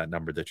plays into that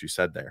number that you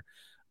said there.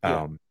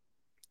 Yeah.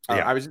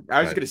 I was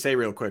going to say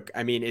real quick,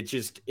 I mean,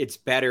 it's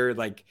better.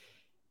 Like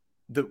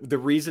the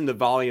reason the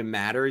volume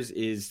matters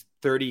is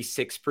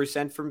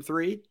 36% from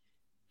 3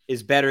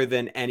 is better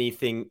than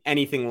anything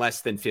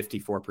less than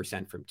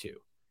 54% from 2.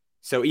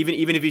 So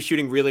even if he's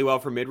shooting really well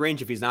from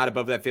mid-range, if he's not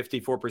above that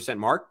 54%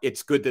 mark,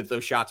 it's good that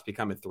those shots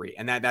become a 3.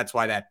 And that's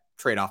why that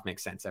trade-off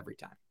makes sense every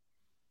time.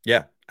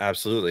 Yeah,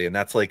 absolutely. And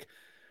that's like,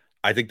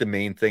 I think the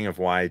main thing of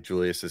why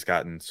Julius has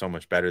gotten so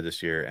much better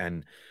this year,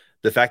 and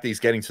the fact that he's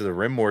getting to the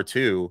rim more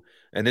too.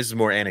 And this is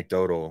more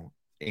anecdotal,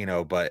 you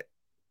know, but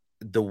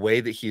the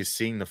way that he is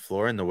seeing the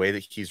floor and the way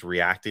that he's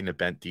reacting to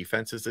bent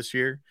defenses this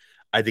year,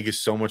 I think is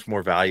so much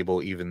more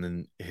valuable even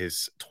than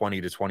his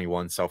 20 to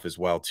 21 self as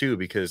well too,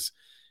 because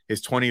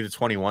his 20 to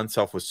 21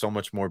 self was so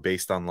much more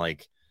based on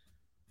like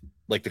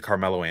the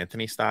Carmelo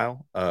Anthony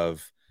style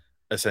of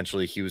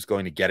essentially he was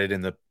going to get it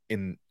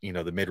in you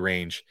know, the mid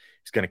range.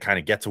 He's going to kind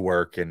of get to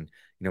work and,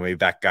 you know, maybe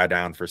back guy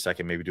down for a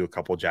second, maybe do a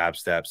couple jab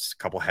steps,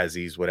 a couple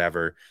hezzies,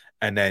 whatever,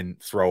 and then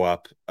throw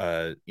up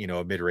you know,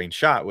 a mid range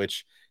shot,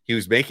 which he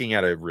was making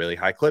at a really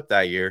high clip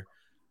that year.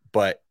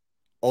 But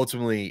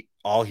ultimately,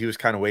 all he was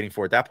kind of waiting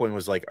for at that point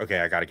was like, okay,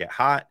 I got to get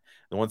hot.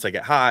 And once I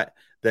get hot,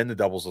 then the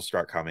doubles will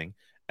start coming.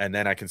 And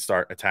then I can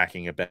start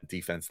attacking a bent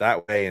defense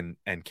that way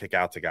and kick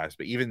out to guys.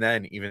 But even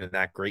then, even in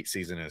that great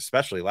season, and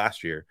especially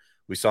last year,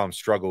 we saw him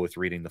struggle with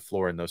reading the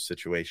floor in those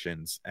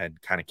situations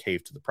and kind of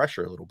cave to the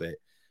pressure a little bit.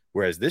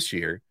 Whereas this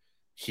year,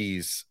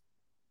 he's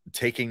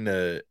taking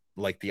the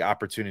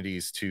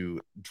opportunities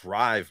to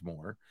drive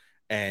more.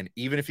 And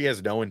even if he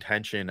has no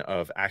intention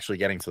of actually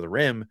getting to the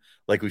rim,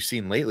 like we've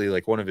seen lately,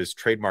 like one of his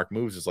trademark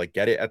moves is like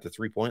get it at the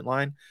 3-point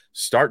line,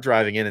 start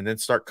driving in, and then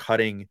start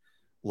cutting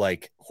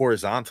like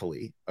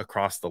horizontally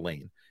across the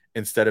lane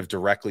instead of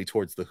directly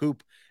towards the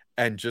hoop,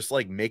 and just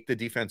like make the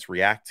defense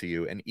react to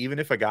you. And even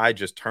if a guy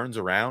just turns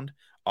around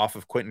off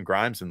of Quentin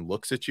Grimes and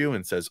looks at you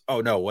and says, oh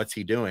no, what's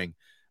he doing?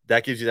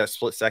 That gives you that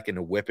split second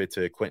to whip it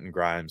to Quentin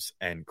Grimes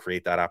and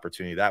create that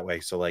opportunity that way.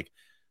 So like,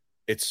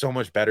 it's so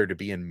much better to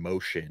be in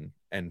motion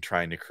and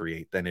trying to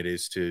create than it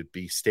is to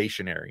be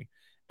stationary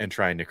and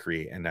trying to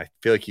create. And I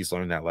feel like he's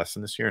learned that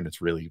lesson this year, and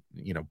it's really,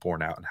 you know,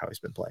 borne out in how he's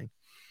been playing.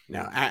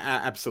 No,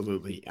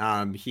 absolutely.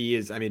 He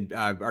is, I mean,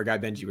 our guy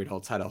Benji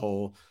Ritholtz had a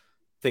whole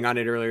thing on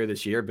it earlier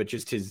this year, but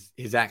just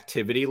his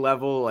activity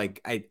level,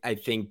 like I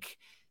think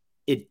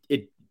it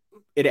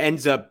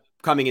ends up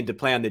coming into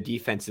play on the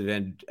defensive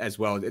end as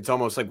well. It's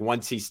almost like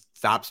once he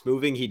stops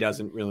moving, he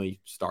doesn't really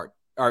start.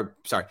 Or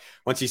sorry,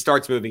 once he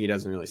starts moving, he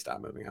doesn't really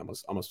stop moving. I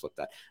almost flipped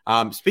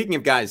that. Speaking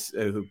of guys,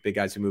 big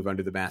guys who move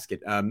under the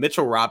basket,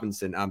 Mitchell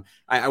Robinson.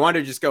 I wanted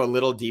to just go a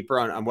little deeper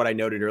on what I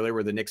noted earlier,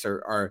 where the Knicks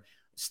are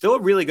still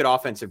a really good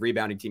offensive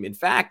rebounding team. In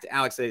fact,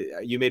 Alex,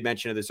 you made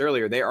mention of this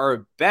earlier. They are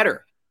a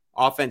better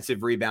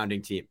offensive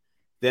rebounding team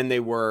than they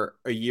were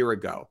a year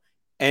ago.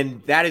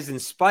 And that is in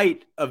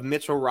spite of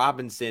Mitchell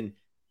Robinson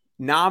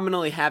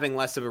nominally having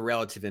less of a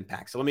relative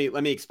impact. So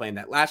let me explain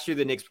that. Last year,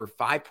 the Knicks were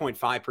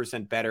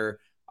 5.5% better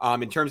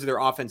in terms of their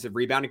offensive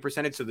rebounding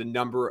percentage. So the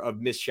number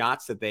of missed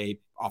shots that they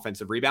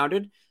offensive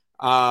rebounded.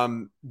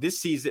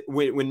 This season,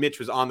 when Mitch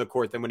was on the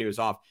court than when he was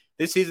off,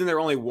 this season, they're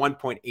only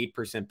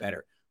 1.8%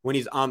 better when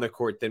he's on the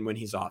court than when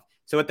he's off.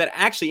 So what that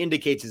actually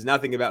indicates is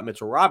nothing about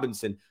Mitchell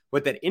Robinson.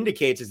 What that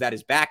indicates is that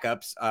his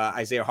backups,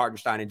 Isaiah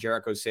Hartenstein and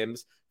Jericho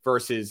Sims,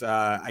 versus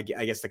I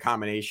guess the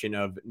combination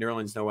of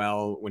Nerlens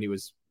Noel when he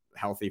was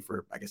healthy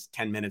for,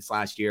 10 minutes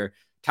last year,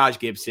 Taj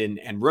Gibson,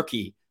 and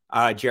rookie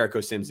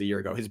Jericho Sims a year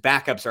ago. His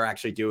backups are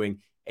actually doing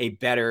a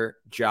better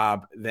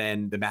job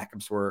than the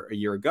backups were a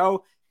year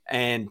ago.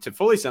 And to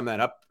fully sum that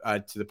up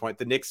to the point,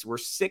 the Knicks were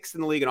 6th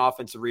in the league in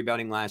offensive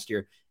rebounding last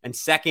year and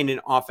 2nd in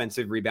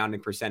offensive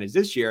rebounding percentage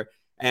this year.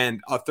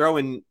 And I'll throw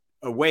in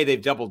a way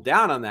they've doubled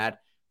down on that.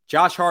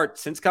 Josh Hart,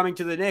 since coming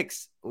to the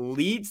Knicks,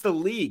 leads the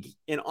league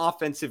in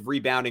offensive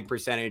rebounding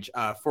percentage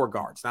for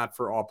guards, not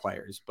for all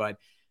players. But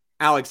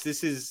Alex,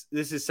 this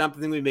is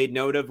something we made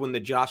note of when the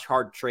Josh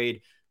Hart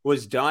trade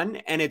was done,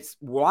 and it's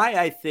why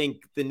I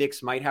think the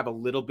Knicks might have a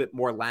little bit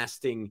more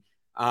lasting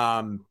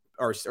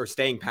or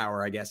staying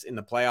power, I guess, in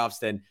the playoffs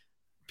than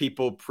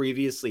people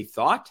previously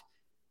thought.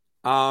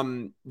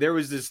 There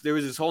was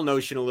this whole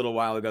notion a little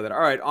while ago that, all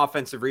right,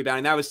 offensive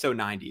rebounding, that was so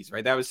 90s,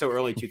 right? That was so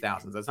early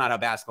 2000s. That's not how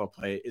basketball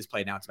is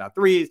played now. It's about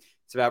threes.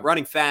 It's about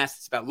running fast.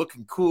 It's about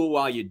looking cool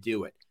while you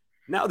do it.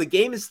 Now, the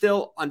game is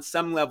still on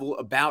some level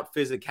about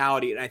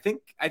physicality. And I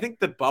think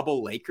the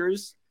bubble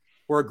Lakers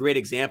were a great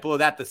example of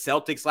that. The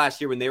Celtics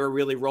last year, when they were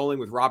really rolling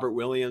with Robert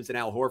Williams and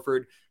Al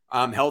Horford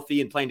healthy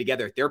and playing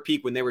together at their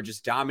peak, when they were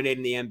just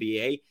dominating the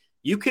NBA,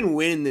 you can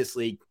win in this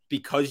league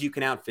because you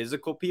can out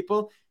physical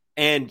people.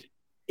 And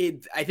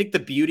I think the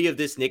beauty of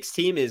this Knicks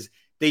team is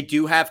they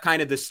do have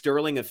kind of the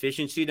sterling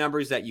efficiency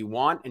numbers that you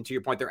want. And to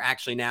your point, they're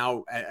actually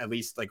now at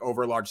least like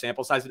over a large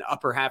sample size, an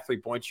upper half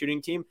 3-point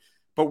shooting team.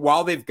 But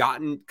while they've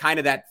gotten kind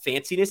of that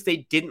fanciness, they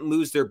didn't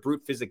lose their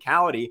brute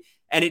physicality.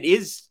 And it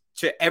is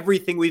to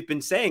everything we've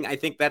been saying. I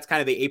think that's kind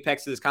of the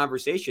apex of this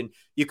conversation.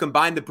 You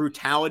combine the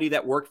brutality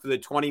that worked for the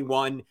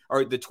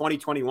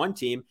 2021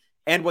 team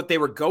and what they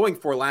were going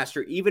for last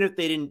year, even if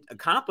they didn't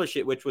accomplish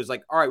it, which was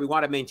like, all right, we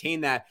want to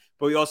maintain that,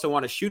 but we also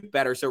want to shoot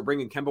better. So we're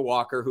bringing Kemba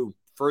Walker, who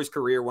for his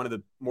career, one of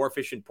the more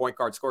efficient point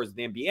guard scorers in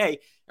the NBA. And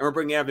we're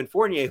bringing Evan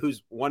Fournier,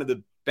 who's one of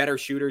the better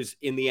shooters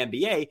in the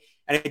NBA.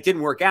 And it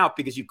didn't work out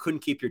because you couldn't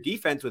keep your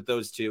defense with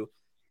those two.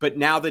 But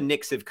now the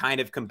Knicks have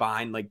kind of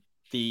combined like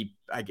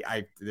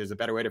there's a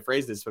better way to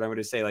phrase this, but I'm going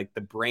to say like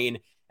the brain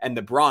and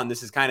the brawn.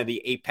 This is kind of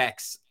the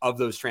apex of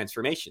those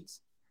transformations.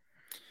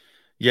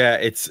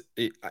 Yeah,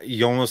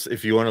 you almost,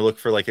 if you want to look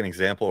for like an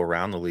example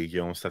around the league,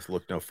 you almost have to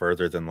look no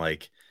further than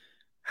like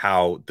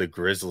how the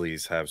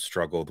Grizzlies have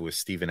struggled with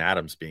Steven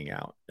Adams being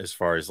out, as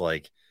far as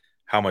like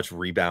how much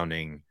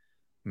rebounding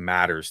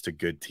matters to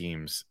good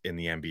teams in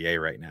the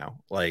NBA right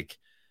now. Like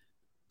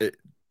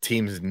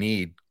teams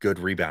need good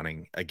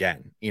rebounding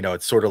again. You know,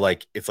 it's sort of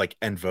like, it's like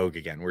en vogue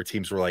again, where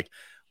teams were like,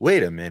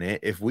 wait a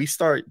minute, if we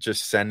start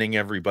just sending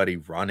everybody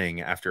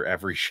running after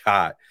every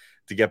shot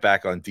to get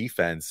back on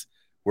defense,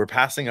 we're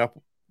passing up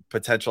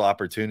potential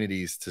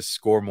opportunities to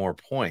score more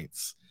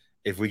points.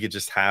 If we could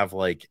just have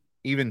like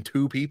even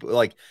two people,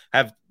 like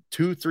have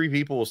 2-3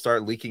 people will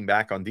start leaking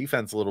back on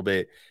defense a little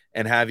bit,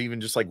 and have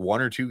even just like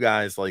 1 or 2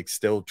 guys like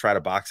still try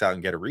to box out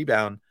and get a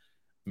rebound,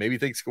 maybe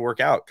things could work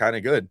out kind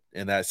of good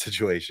in that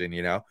situation,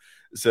 you know?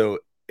 So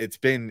it's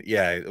been,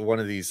 one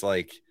of these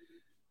like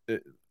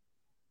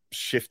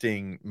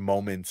shifting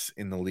moments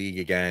in the league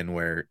again,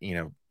 where, you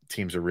know,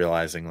 teams are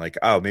realizing like,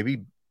 oh,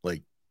 maybe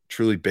like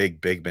truly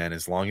big men,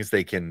 as long as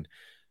they can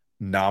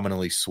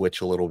nominally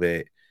switch a little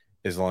bit,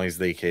 as long as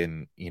they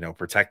can, you know,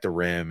 protect the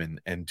rim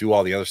and do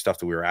all the other stuff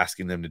that we were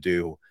asking them to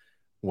do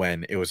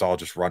when it was all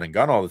just run and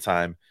gun all the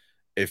time.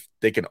 If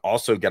they can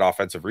also get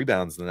offensive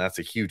rebounds, then that's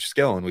a huge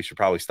skill. And we should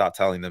probably stop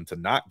telling them to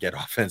not get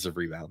offensive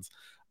rebounds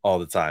all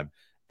the time.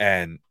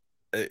 And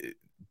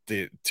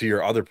to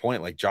your other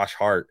point, like Josh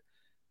Hart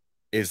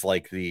is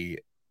like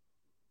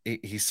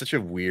he's such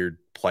a weird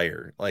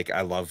player. Like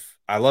I love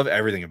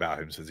everything about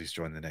him since he's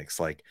joined the Knicks.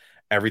 Like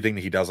everything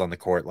that he does on the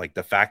court, like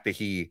the fact that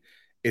he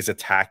is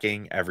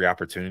attacking every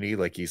opportunity,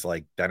 like he's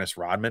like Dennis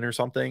Rodman or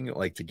something,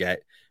 like to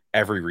get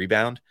every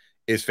rebound,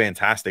 is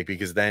fantastic,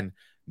 because then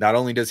not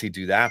only does he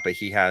do that, but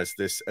he has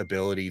this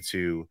ability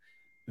to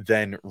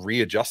then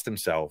readjust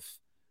himself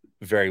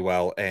very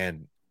well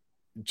and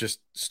just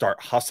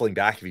start hustling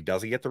back if he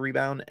doesn't get the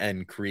rebound,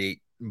 and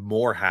create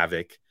more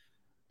havoc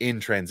in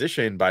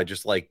transition by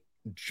just like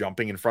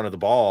jumping in front of the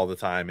ball all the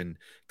time and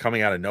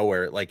coming out of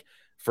nowhere. Like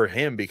for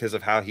him, because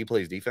of how he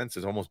plays defense,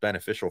 is almost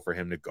beneficial for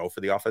him to go for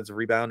the offensive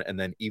rebound. And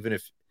then even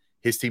if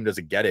his team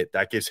doesn't get it,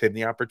 that gives him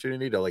the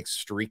opportunity to like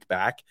streak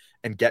back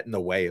and get in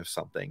the way of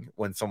something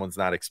when someone's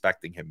not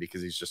expecting him,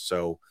 because he's just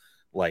so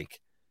like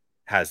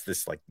has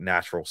this like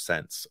natural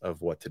sense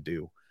of what to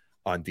do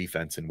on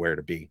defense and where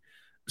to be.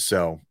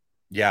 So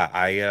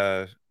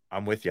yeah,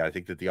 I'm with you. I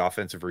think that the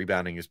offensive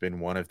rebounding has been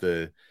one of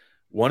the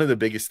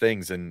biggest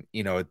things. And,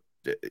 you know,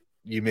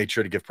 you made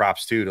sure to give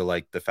props too, to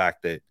like the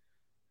fact that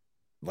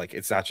like,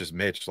 it's not just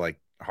Mitch, like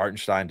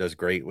Hartenstein does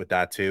great with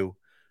that too.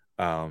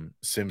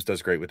 Sims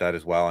does great with that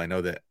as well. I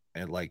know that,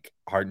 and like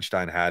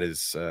Hartenstein had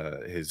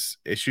his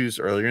issues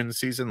earlier in the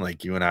season.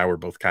 Like you and I were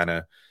both kind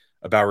of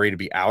about ready to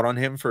be out on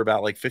him for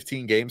about like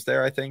 15 games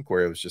there, I think,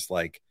 where it was just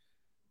like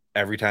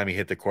every time he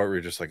hit the court, we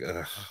were just like,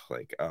 ugh,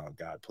 like, oh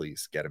God,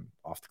 please get him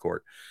off the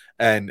court.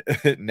 And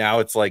now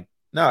it's like,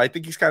 no, I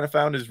think he's kind of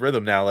found his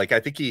rhythm now. Like I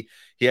think he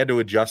had to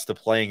adjust to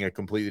playing a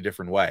completely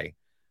different way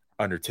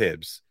under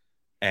Tibbs.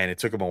 And it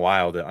took him a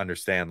while to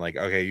understand, like,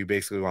 okay, you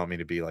basically want me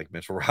to be like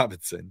Mitchell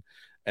Robinson.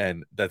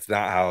 And that's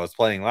not how I was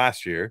playing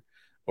last year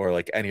or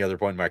like any other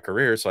point in my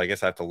career. So I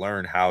guess I have to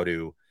learn how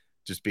to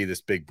just be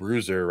this big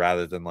bruiser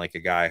rather than like a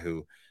guy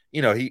who,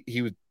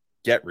 he would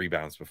get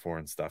rebounds before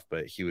and stuff,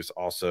 but he was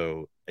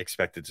also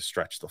expected to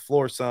stretch the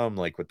floor some,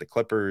 like with the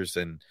Clippers,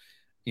 and,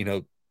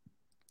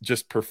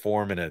 just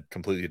perform in a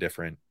completely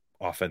different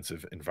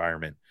offensive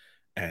environment.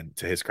 And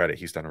to his credit,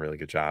 he's done a really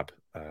good job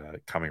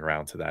coming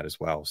around to that as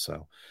well.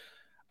 So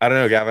I don't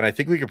know, Gavin, I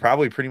think we could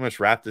probably pretty much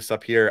wrap this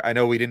up here. I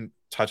know we didn't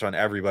touch on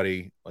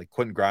everybody, like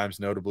Quentin Grimes,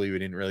 notably, we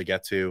didn't really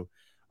get to,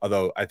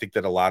 although I think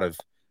that a lot of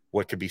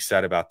what could be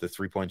said about the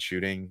 3-point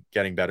shooting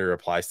getting better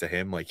applies to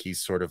him. Like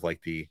he's sort of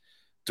like the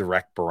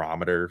direct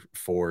barometer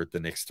for the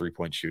Knicks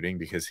 3-point shooting,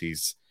 because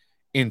he's,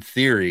 in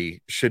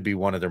theory, should be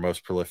one of their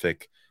most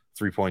prolific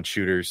 3-point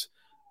shooters.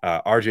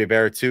 RJ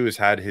Barrett too has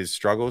had his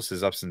struggles,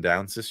 his ups and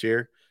downs this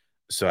year.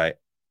 So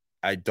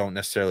I don't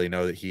necessarily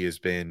know that he has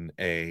been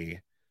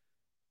a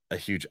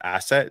huge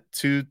asset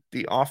to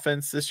the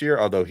offense this year,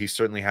 although he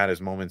certainly had his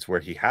moments where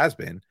he has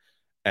been.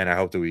 And I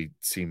hope that we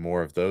see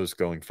more of those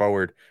going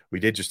forward. We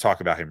did just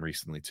talk about him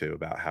recently too,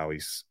 about how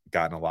he's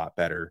gotten a lot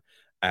better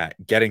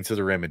at getting to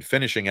the rim and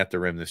finishing at the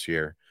rim this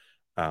year.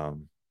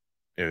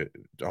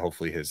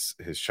 Hopefully his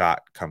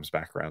shot comes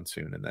back around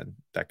soon, and then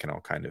that can all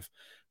kind of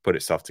put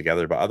itself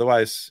together. But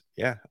otherwise,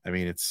 yeah, I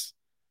mean, it's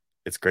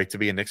great to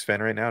be a Knicks fan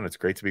right now, and it's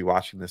great to be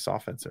watching this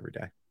offense every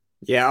day.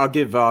 Yeah, I'll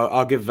give.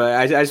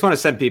 I just want to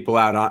send people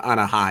out on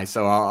a high,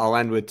 so I'll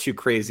end with two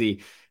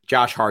crazy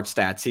Josh Hart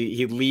stats.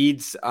 He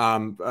leads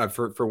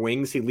for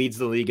wings. He leads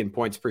the league in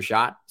points per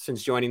shot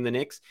since joining the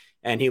Knicks,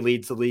 and he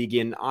leads the league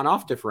in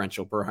on-off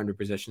differential per 100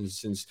 possessions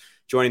since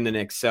joining the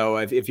Knicks. So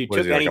if you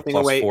took anything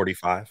away,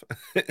 45.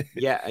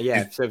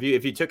 yeah. So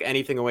if you took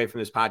anything away from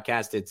this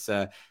podcast, it's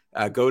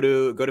go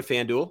to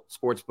FanDuel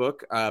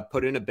Sportsbook,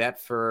 put in a bet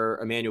for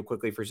Emmanuel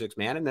Quickley for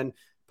 6-man, and then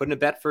put in a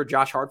bet for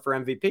Josh Hart for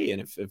MVP.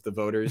 And if the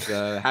voters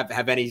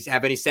have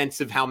any sense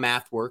of how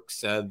math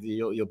works,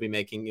 you'll be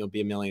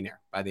a millionaire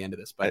by the end of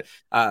this. But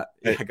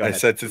I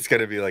sense it's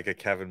going to be like a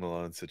Kevin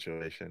Malone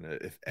situation.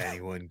 If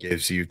anyone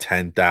gives you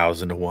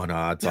 10,000 to 1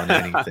 odds on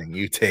anything,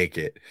 you take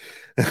it.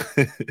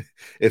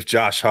 If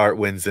Josh Hart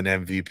wins an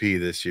MVP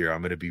this year,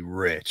 I'm going to be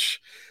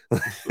rich.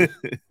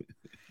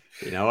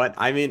 You know what?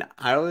 I mean,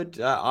 I would.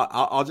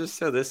 I'll just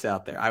throw this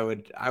out there. I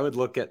would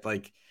look at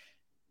like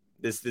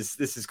this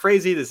is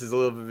crazy. This is a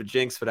little bit of a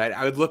jinx, but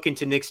I would look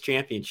into Knicks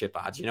championship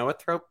odds. You know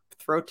what? Throw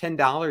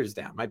 $10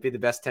 down. Might be the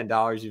best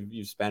 $10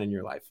 you've spent in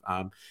your life.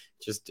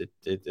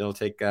 It'll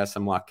take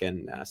some luck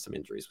and some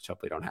injuries, which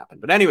hopefully don't happen.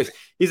 But anyways,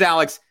 he's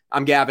Alex.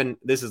 I'm Gavin.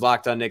 This is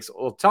Locked On Knicks.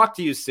 We'll talk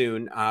to you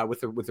soon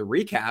with a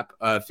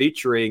recap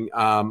featuring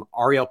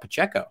Ariel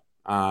Pacheco.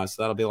 So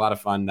that'll be a lot of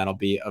fun. That'll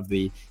be of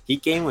the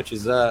Heat game, which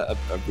is a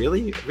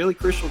really, really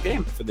crucial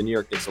game for the New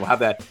York Knicks. So we'll have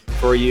that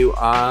for you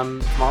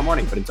tomorrow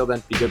morning. But until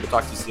then, be good. We'll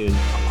talk to you soon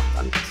on Locked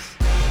On Knicks.